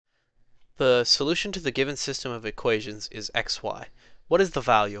The solution to the given system of equations is xy. What is the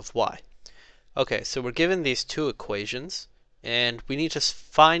value of y? Okay, so we're given these two equations, and we need to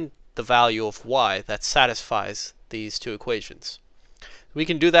find the value of y that satisfies these two equations. We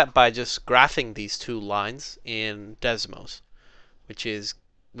can do that by just graphing these two lines in Desmos, which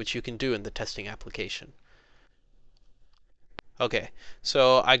you can do in the testing application. Okay,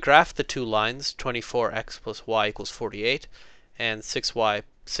 so I graphed the two lines, 24x plus y equals 48, and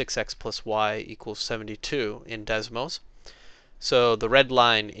 6x plus y equals 72 in Desmos. So the red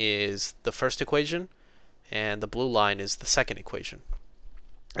line is the first equation, and the blue line is the second equation.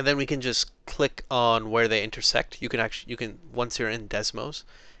 And then we can just click on where they intersect. You can once you're in Desmos,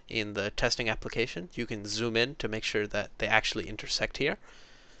 in the testing application, you can zoom in to make sure that they actually intersect here.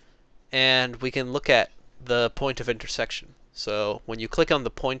 And we can look at the point of intersection. So when you click on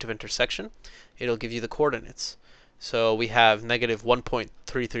the point of intersection, it'll give you the coordinates. So we have negative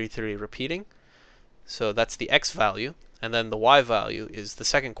 1.333 repeating. So that's the x value. And then the y value is the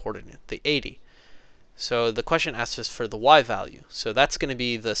second coordinate, the 80. So the question asks us for the y value. So that's going to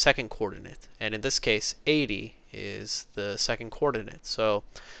be the second coordinate. And in this case, 80 is the second coordinate. So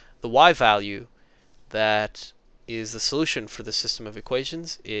the y value that is the solution for the system of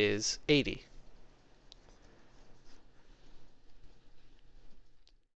equations is 80.